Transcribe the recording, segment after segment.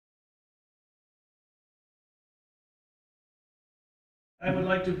I would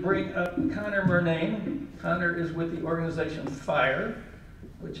like to bring up Connor Murnane. Connor is with the organization F.I.R.E,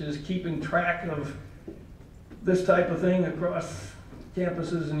 which is keeping track of this type of thing across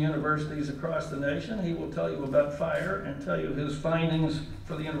campuses and universities across the nation. He will tell you about F.I.R.E and tell you his findings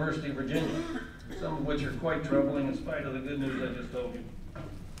for the University of Virginia, some of which are quite troubling in spite of the good news I just told you.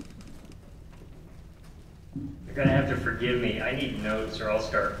 You're going to have to forgive me. I need notes or I'll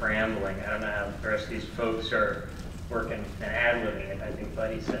start rambling. I don't know how the rest of these folks are working and ad-libbing it, I think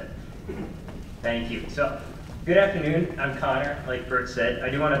Buddy said. Thank you. So, good afternoon. I'm Connor, like Bert said. I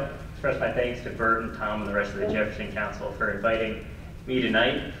do want to express my thanks to Bert and Tom and the rest of the Jefferson Council for inviting me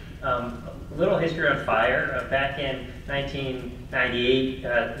tonight. A little history on F.I.R.E. Back in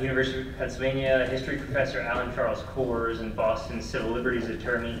 1998, University of Pennsylvania history professor Alan Charles Kors and Boston civil liberties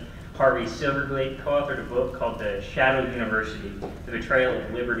attorney F.I.R.E. Silverglate co-authored a book called The Shadow University, The Betrayal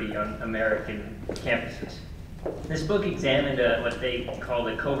of Liberty on American Campuses. This book examined what they called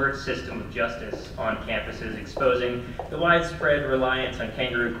a covert system of justice on campuses, exposing the widespread reliance on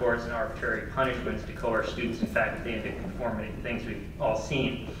kangaroo courts and arbitrary punishments to coerce students and faculty into conformity, things we've all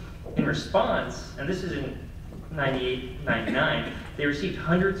seen. In response, and this is in 98, 99, they received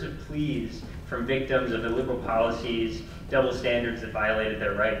hundreds of pleas from victims of illiberal policies, double standards that violated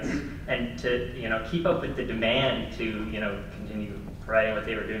their rights, and to keep up with the demand to continue providing what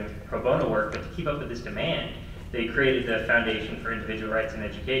they were doing with pro bono work, but to keep up with this demand, they created the Foundation for Individual Rights in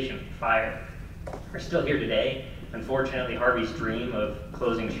Education, F.I.R.E. We're still here today. Unfortunately, Harvey's dream of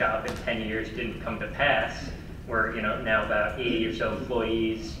closing shop in 10 years didn't come to pass. We're now about 80 or so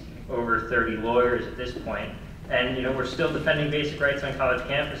employees, over 30 lawyers at this point, and we're still defending basic rights on college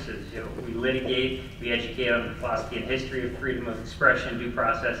campuses. We litigate, we educate on the philosophy and history of freedom of expression, due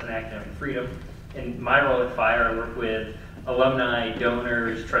process, and academic freedom. In my role at F.I.R.E, I work with alumni,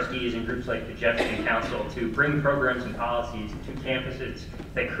 donors, trustees, and groups like the Jefferson Council to bring programs and policies to campuses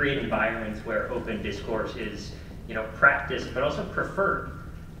that create environments where open discourse is, practiced, but also preferred.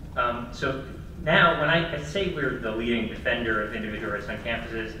 So now, when I say we're the leading defender of individual rights on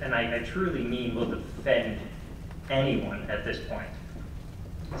campuses, and I truly mean we'll defend anyone at this point.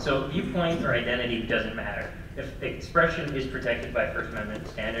 So viewpoint or identity doesn't matter. If expression is protected by First Amendment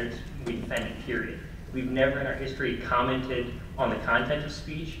standards, we defend it, period. We've never in our history commented on the content of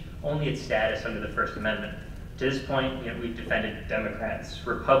speech, only its status under the First Amendment. To this point, we've defended Democrats,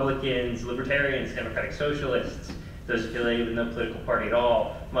 Republicans, Libertarians, Democratic Socialists, those affiliated with no political party at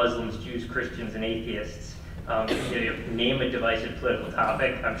all, Muslims, Jews, Christians, and atheists. Name a divisive political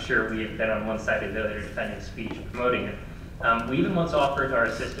topic, I'm sure we have been on one side or the other defending speech, promoting it. We even once offered our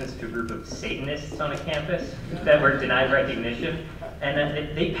assistance to a group of Satanists on a campus that were denied recognition,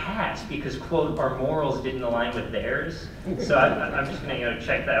 and they passed because, quote, our morals didn't align with theirs. So I'm just going to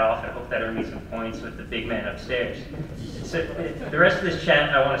check that off and hope that earned me some points with the big man upstairs. So the rest of this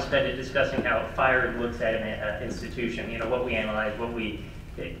chat, I want to spend it discussing how F.I.R.E looks at an institution, what we analyze, what we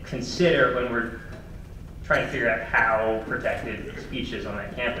consider when we're trying to figure out how protected speech is on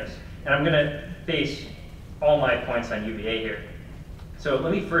that campus. And I'm going to base all my points on UVA here. So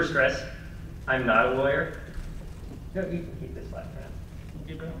let me first stress, I'm not a lawyer. No, you can keep this slide for now.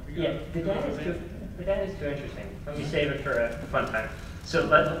 Yeah, the data is too interesting. Let me save it for a fun time. So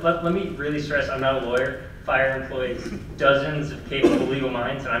let me really stress, I'm not a lawyer. F.I.R.E employs dozens of capable legal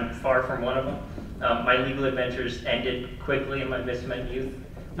minds, and I'm far from one of them. My legal adventures ended quickly in my misspent youth.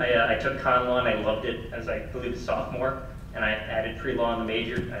 I took con law and I loved it as I believe a sophomore, and I added pre-law in the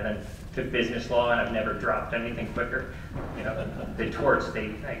major, and then took business law, and I've never dropped anything quicker. The torts,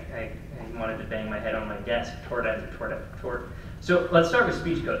 I wanted to bang my head on my desk, tort after tort after tort. So let's start with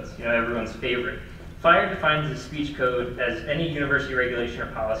speech codes, everyone's favorite. F.I.R.E defines the speech code as any university regulation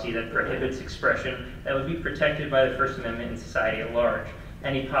or policy that prohibits expression that would be protected by the First Amendment in society at large.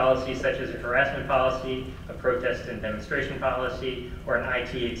 Any policy such as a harassment policy, a protest and demonstration policy, or an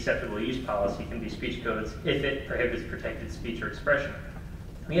IT acceptable use policy can be speech codes if it prohibits protected speech or expression.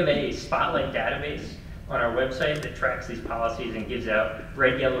 We have a spotlight database on our website that tracks these policies and gives out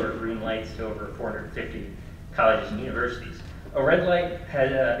red, yellow, or green lights to over 450 colleges and universities. A red light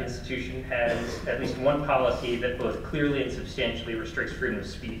institution has at least one policy that both clearly and substantially restricts freedom of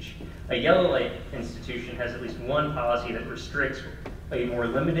speech. A yellow light institution has at least one policy that restricts a more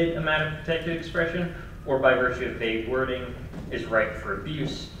limited amount of protected expression, or by virtue of vague wording, is ripe for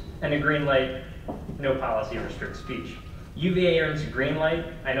abuse. And a green light, no policy restricts speech. UVA earns a green light.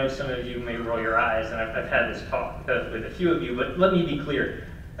 I know some of you may roll your eyes, and I've had this talk with a few of you, but let me be clear.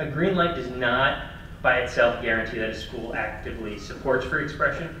 A green light does not by itself guarantee that a school actively supports free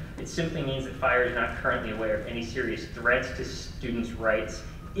expression. It simply means that F.I.R.E is not currently aware of any serious threats to students' rights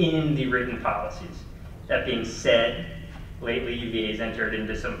in the written policies. That being said, lately UVA has entered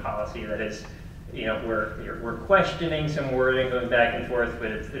into some policy that is, we're questioning some wording, going back and forth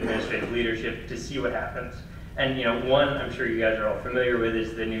with administrative leadership to see what happens. And one I'm sure you guys are all familiar with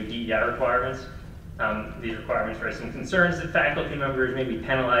is the new DEI requirements. These requirements raise some concerns that faculty members may be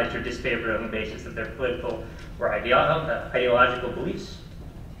penalized or disfavored on the basis of their political or ideological beliefs.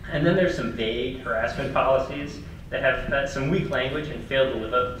 And then there's some vague harassment policies that have some weak language and fail to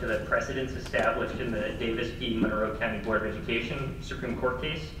live up to the precedents established in the Davis v. Monroe County Board of Education Supreme Court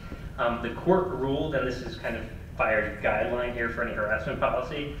case. The court ruled, and this is kind of FIRE's guideline here for any harassment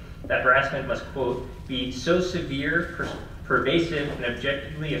policy, that harassment must, quote, be so severe, pervasive, and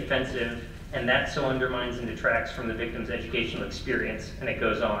objectively offensive, and that so undermines and detracts from the victim's educational experience, and it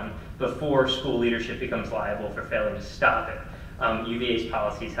goes on, before school leadership becomes liable for failing to stop it. UVA's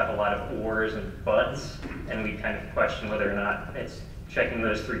policies have a lot of ors and buts, and we kind of question whether or not it's checking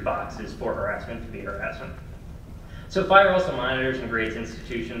those 3 boxes for harassment to be harassment. So FIRE also monitors and grades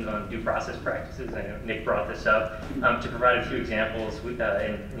institutions on due process practices. I know Nick brought this up. To provide a few examples,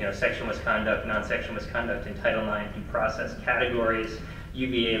 in sexual misconduct, non-sexual misconduct, in Title IX due process categories,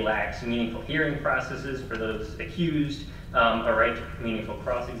 UVA lacks meaningful hearing processes for those accused. A right to meaningful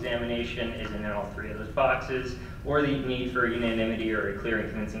cross-examination isn't in all 3 of those boxes, or the need for unanimity or a clear and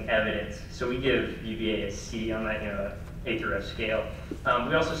convincing evidence. So we give UVA a C on that, A through F scale.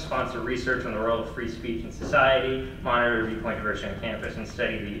 We also sponsor research on the role of free speech in society, monitor viewpoint diversity on campus, and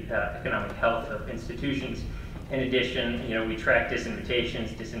study the economic health of institutions. In addition, we track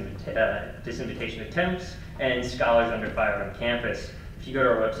disinvitations, disinvitation attempts, and scholars under FIRE on campus. If you go to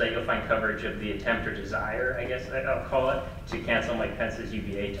our website, you'll find coverage of the attempt or desire, I guess I'll call it, to cancel Mike Pence's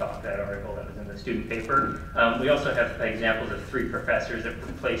UVA talk, that article that was in the student paper. We also have examples of 3 professors that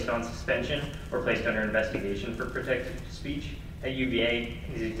were placed on suspension or placed under investigation for protected speech at UVA.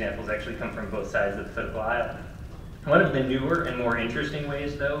 These examples actually come from both sides of the political aisle. One of the newer and more interesting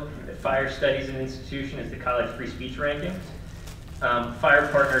ways, though, that FIRE studies an institution is the college free speech rankings. FIRE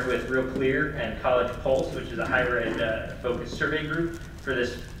partnered with Real Clear and College Pulse, which is a higher ed focused survey group, for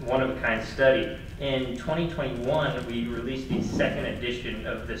this one-of-a-kind study. In 2021, we released the 2nd edition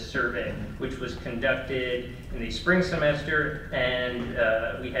of this survey, which was conducted in the spring semester, and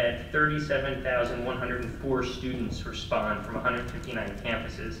we had 37,104 students respond from 159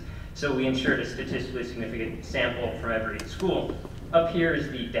 campuses. So we ensured a statistically significant sample from every school. Up here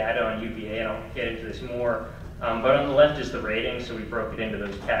is the data on UVA, and I'll get into this more. But on the left is the rating, so we broke it into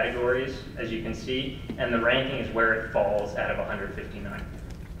those categories, as you can see, and the ranking is where it falls out of 159.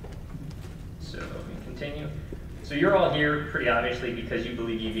 So we continue. So you're all here pretty obviously because you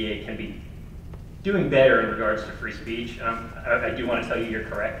believe UVA can be doing better in regards to free speech. I do want to tell you you're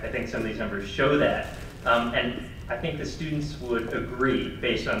correct. I think some of these numbers show that. And I think the students would agree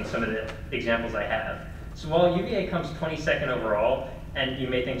based on some of the examples I have. So while UVA comes 22nd overall, and you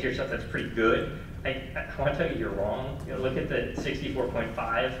may think to yourself that's pretty good, I want to tell you you're wrong. Look at the 64.5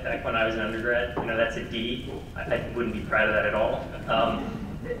 back when I was an undergrad. That's a D. I wouldn't be proud of that at all.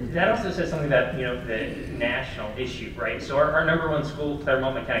 That also says something about the national issue, right? So our number 1 school,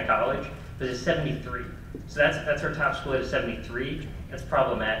 Claremont McKenna College, was a 73. So that's our top school at a 73. That's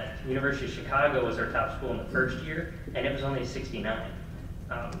problematic. University of Chicago was our top school in the first year, and it was only a 69.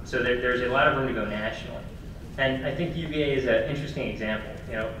 So there's a lot of room to go nationally. And I think UVA is an interesting example.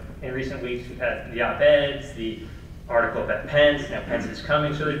 In recent weeks, we've had the op-eds, the article about Pence, now Pence is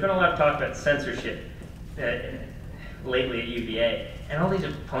coming. So there's been a lot of talk about censorship lately at UVA. And all these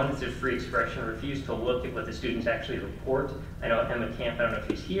opponents of free expression refuse to look at what the students actually report. I know Emma Camp, I don't know if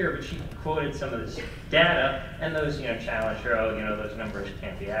she's here, but she quoted some of this data, and those challenged her, those numbers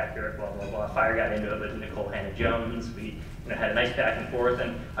can't be accurate, blah, blah, blah. FIRE got into it with Nicole Hannah-Jones. We had a nice back and forth,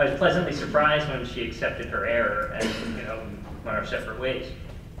 and I was pleasantly surprised when she accepted her error and went our separate ways.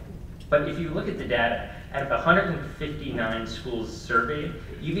 But if you look at the data, out of 159 schools surveyed,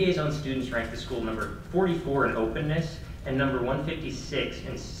 UVA's own students ranked the school number 44 in openness and number 156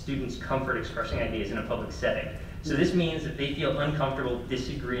 in students' comfort expressing ideas in a public setting. So this means that they feel uncomfortable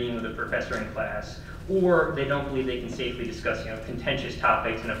disagreeing with a professor in class, or they don't believe they can safely discuss contentious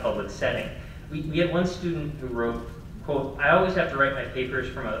topics in a public setting. We had one student who wrote, quote, "I always have to write my papers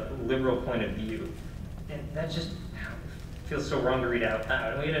from a liberal point of view." And that just feels so wrong to read out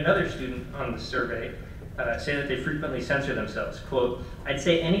loud. And we had another student on the survey say that they frequently censor themselves. Quote, "I'd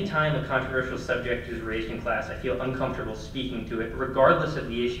say any time a controversial subject is raised in class, I feel uncomfortable speaking to it, regardless of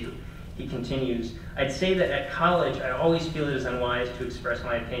the issue." He continues, "I'd say that at college, I always feel it is unwise to express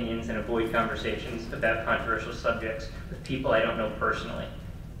my opinions and avoid conversations about controversial subjects with people I don't know personally."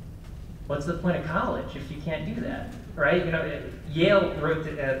 What's the point of college if you can't do that? right? You know, Yale wrote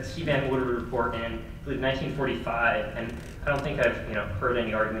the C. Van Woodward report in, I believe, 1945, and I don't think I've heard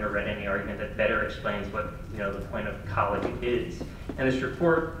any argument or read any argument that better explains what the point of college is. And this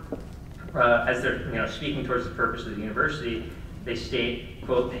report, as they're speaking towards the purpose of the university, they state,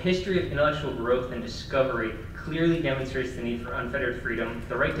 quote, "The history of intellectual growth and discovery clearly demonstrates the need for unfettered freedom,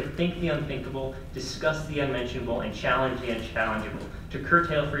 the right to think the unthinkable, discuss the unmentionable, and challenge the unchallengeable. To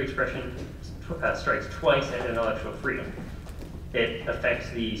curtail free expression strikes twice at intellectual freedom. It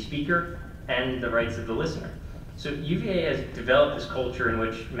affects the speaker and the rights of the listener." So UVA has developed this culture in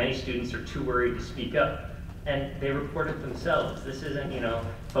which many students are too worried to speak up. And they report it themselves. This isn't,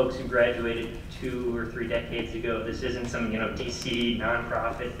 folks who graduated 2 or 3 decades ago. This isn't some, DC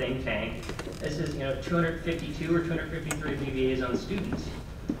nonprofit think tank. This is, 252 or 253 of UVA's own students.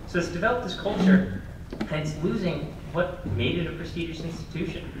 So it's developed this culture, and it's losing what made it a prestigious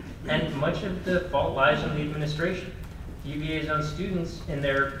institution. And much of the fault lies on the administration. UVA's own students, in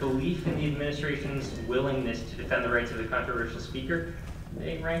their belief in the administration's willingness to defend the rights of the controversial speaker,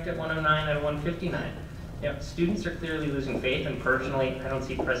 they ranked at 109 out of 159. Students are clearly losing faith, and personally, I don't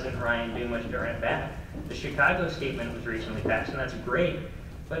see President Ryan doing much to earn it back. The Chicago statement was recently passed, and that's great,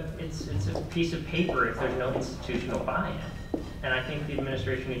 but it's a piece of paper if there's no institutional buy-in. And I think the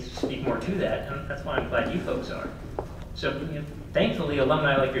administration needs to speak more to that, and that's why I'm glad you folks are. So, thankfully,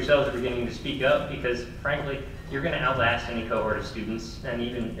 alumni like yourselves are beginning to speak up because, frankly, you're going to outlast any cohort of students and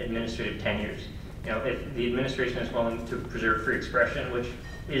even administrative tenures. If the administration is willing to preserve free expression, which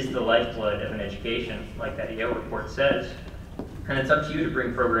is the lifeblood of an education, like that Yale report says, and it's up to you to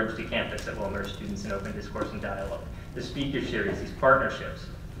bring programs to campus that will immerse students in open discourse and dialogue. The speaker series, these partnerships.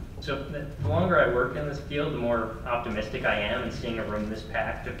 So the longer I work in this field, the more optimistic I am, and seeing a room this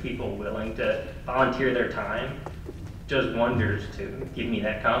packed of people willing to volunteer their time does wonders to give me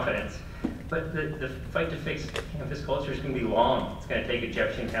that confidence. But the fight to fix campus culture is going to be long. It's going to take a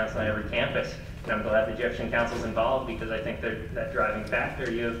Jefferson Council on every campus. And I'm glad the Jefferson Council's involved because I think they're that driving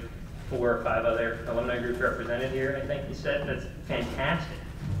factor. You have 4 or 5 other alumni groups represented here, I think you said. That's fantastic.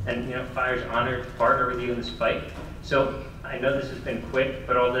 And F.I.R.E. is honored to partner with you in this fight. So I know this has been quick,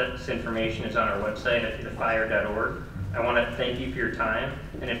 but all this information is on our website at thefire.org. I want to thank you for your time,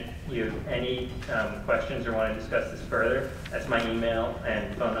 and if you have any questions or want to discuss this further, that's my email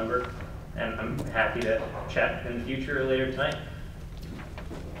and phone number, and I'm happy to chat in the future or later tonight.